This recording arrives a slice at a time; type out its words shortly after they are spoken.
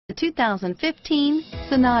The 2015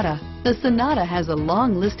 Sonata. The Sonata has a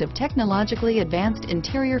long list of technologically advanced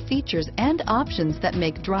interior features and options that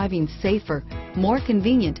make driving safer, more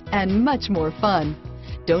convenient, and much more fun.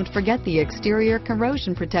 Don't forget the exterior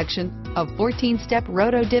corrosion protection, a 14-step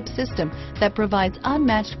roto-dip system that provides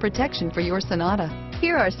unmatched protection for your Sonata.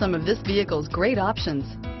 Here are some of this vehicle's great options: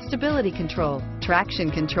 stability control,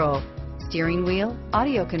 traction control, steering wheel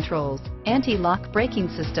audio controls, anti-lock braking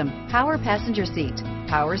system, power passenger seat,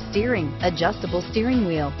 power steering, adjustable steering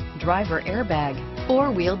wheel, driver airbag,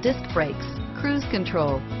 four-wheel disc brakes, cruise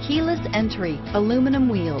control, keyless entry, aluminum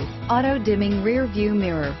wheels, auto-dimming rear view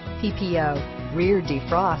mirror, PPO, rear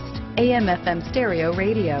defrost, AM/FM stereo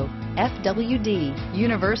radio, FWD,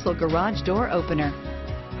 universal garage door opener,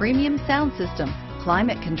 premium sound system,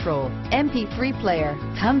 climate control, MP3 player.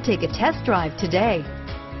 Come take a test drive today.